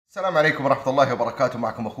السلام عليكم ورحمة الله وبركاته.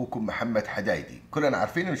 معكم أخوكم محمد حدائدي. كلنا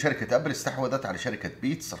عارفين أن شركة أبل استحوذت على شركة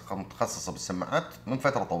بيتس المتخصصة بالسماعات من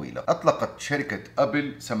فترة طويلة. أطلقت شركة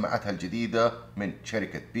أبل سماعتها الجديدة من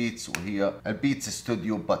شركة بيتس وهي البيتس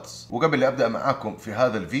ستوديو باتس. وقبل لا أبدأ معاكم في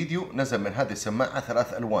هذا الفيديو، نزل من هذه السماعة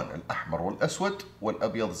 3 ألوان، الأحمر والأسود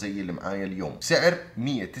والأبيض زي اللي معايا اليوم. سعر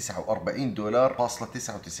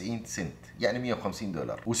 $149.99، يعني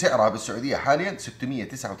 $150، وسعرها بالسعودية حاليا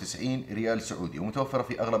 699 ريال سعودي، ومتوفرة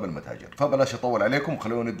في أغلب المتاجر. فبلاش اطول عليكم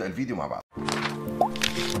وخلونا نبدا الفيديو مع بعض.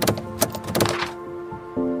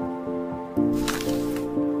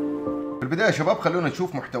 في البدايه يا شباب خلونا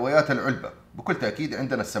نشوف محتويات العلبه. بكل تاكيد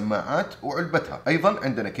عندنا السماعات وعلبتها، ايضا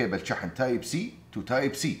عندنا كيبل شحن تايب سي تو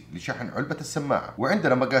تايب سي لشحن علبه السماعه،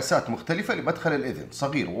 وعندنا مقاسات مختلفه لمدخل الاذن،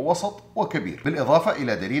 صغير ووسط وكبير، بالاضافه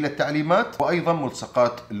الى دليل التعليمات وايضا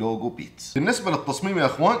ملصقات لوجو بيتس. بالنسبه للتصميم يا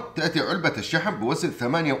اخوان، تاتي علبه الشحن بوزن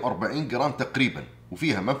 48 جرام تقريبا،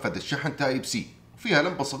 وفيها منفذ الشحن تايب سي، وفيها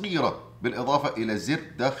لمبه صغيره بالاضافه الى زر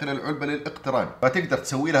داخل العلبه للاقتران، فتقدر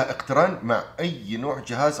تسوي لها اقتران مع اي نوع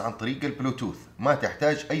جهاز عن طريق البلوتوث، ما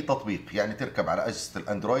تحتاج اي تطبيق، يعني تركب على اجهزه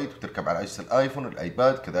الاندرويد وتركب على اجهزه الايفون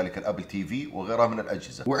والايباد، كذلك الابل تي في وغيرها من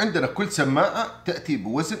الاجهزه. وعندنا كل سماعه تاتي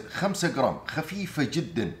بوزن 5 جرام، خفيفه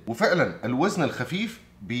جدا، وفعلا الوزن الخفيف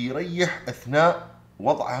بيريح اثناء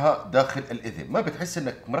وضعها داخل الاذن، ما بتحس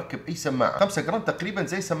انك مركب اي سماعه. 5 جرام تقريبا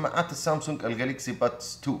زي سماعات السامسونج الجالكسي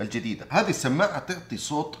باتس 2 الجديده. هذه السماعه تعطي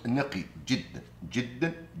صوت نقي جدا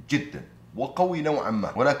جدا جدا وقوي نوعا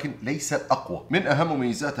ما، ولكن ليس الاقوى. من اهم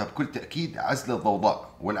مميزاتها بكل تاكيد عزل الضوضاء،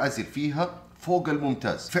 والعزل فيها فوق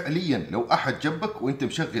الممتاز. فعليا لو احد جنبك وانت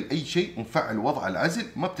مشغل اي شيء ومفعل وضع العزل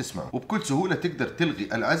ما بتسمعه، وبكل سهوله تقدر تلغي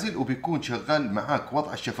العزل وبيكون شغال معاك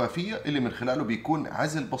وضع الشفافيه اللي من خلاله بيكون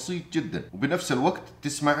عزل بسيط جدا، وبنفس الوقت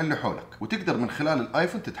تسمع اللي حولك. وتقدر من خلال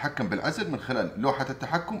الايفون تتحكم بالعزل من خلال لوحه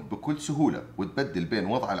التحكم بكل سهوله، وتبدل بين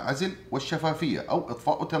وضع العزل والشفافيه او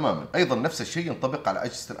اطفائه تماما. ايضا نفس الشيء ينطبق على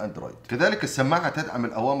اجهزه الاندرويد. كذلك السماعه تدعم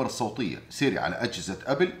الاوامر الصوتيه، سيري على اجهزه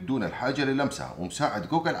ابل دون الحاجه للمسها، ومساعد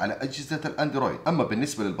جوجل على اجهزه الاندرويد. اما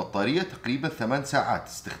بالنسبه للبطاريه تقريبا 8 ساعات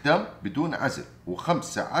استخدام بدون عزل، و5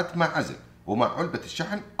 ساعات مع عزل، ومع علبه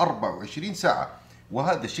الشحن 24 ساعه،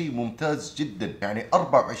 وهذا شيء ممتاز جدا، يعني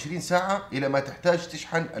 24 ساعه الى ما تحتاج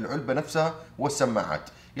تشحن العلبه نفسها والسماعات.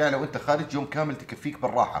 يعني لو انت خارج يوم كامل تكفيك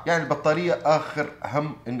بالراحه. يعني البطاريه اخر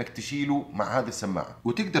هم انك تشيله مع هذه السماعه.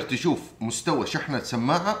 وتقدر تشوف مستوى شحن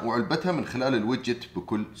السماعه وعلبتها من خلال الويدجت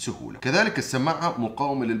بكل سهوله. كذلك السماعه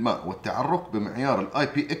مقاومه للماء والتعرق بمعيار الاي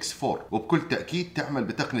بي اكس 4، وبكل تاكيد تعمل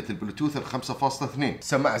بتقنيه البلوتوث ال 5.2.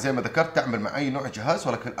 السماعه زي ما ذكرت تعمل مع اي نوع جهاز،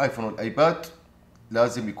 ولكن الايفون والايباد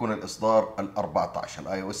لازم يكون الاصدار ال 14،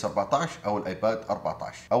 الاي او اس 14 او الايباد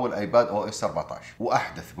 14 او الايباد او اس 14،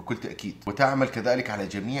 واحدث بكل تاكيد. وتعمل كذلك على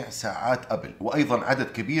جميع ساعات ابل، وايضا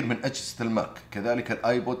عدد كبير من اجهزه الماك، كذلك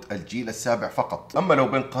الايبود الجيل السابع فقط. اما لو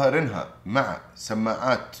بنقارنها مع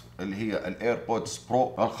سماعات اللي هي الايربودز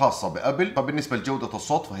برو الخاصه بابل، فبالنسبه لجوده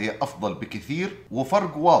الصوت فهي افضل بكثير،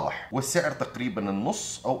 وفرق واضح، والسعر تقريبا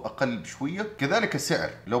النص او اقل بشويه. كذلك السعر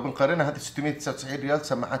لو بنقارنها، هذه 699 ريال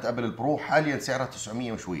سماعات ابل البرو، حاليا سعرها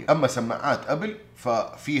 900 وشويه. اما سماعات ابل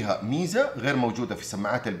ففيها ميزه غير موجوده في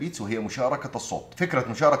سماعات البيتس، وهي مشاركه الصوت. فكره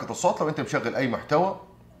مشاركه الصوت، لو انت مشغل اي محتوى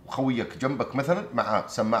وخويك جنبك مثلا مع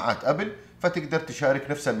سماعات ابل، فتقدر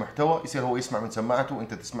تشارك نفس المحتوى، يصير هو يسمع من سماعته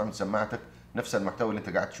وانت تسمع من سماعتك نفس المحتوى اللي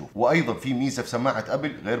انت قاعد تشوفه. وايضا في ميزه في سماعه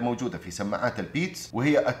ابل غير موجوده في سماعات البيتس،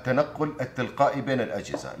 وهي التنقل التلقائي بين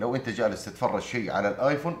الاجهزه. لو انت جالس تتفرج شيء على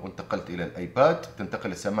الايفون وانتقلت الى الايباد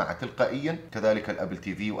تنتقل السماعه تلقائيا، كذلك الابل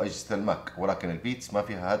تي في واجهزه الماك. ولكن البيتس ما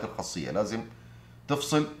فيها هذه الخاصيه، لازم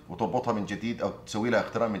تفصل وتربطها من جديد او تسوي لها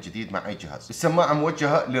اقتران من جديد مع اي جهاز. السماعه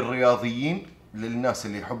موجهه للرياضيين، للناس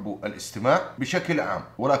اللي يحبوا الاستماع بشكل عام،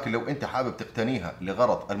 ولكن لو انت حابب تقتنيها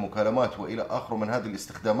لغرض المكالمات والى اخره من هذه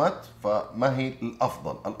الاستخدامات فما هي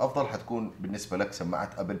الافضل. الافضل حتكون بالنسبه لك سماعه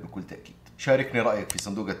ابل بكل تاكيد. شاركني رايك في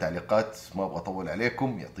صندوق التعليقات، ما ابغى اطول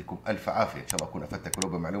عليكم، يعطيكم الف عافيه. ان شاء الله اكون افدتك ولو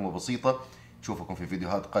بمعلومه بسيطه. نشوفكم في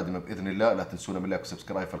فيديوهات قادمه باذن الله. لا تنسونا من لايك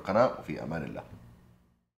وسبسكرايب في القناه، وفي امان الله.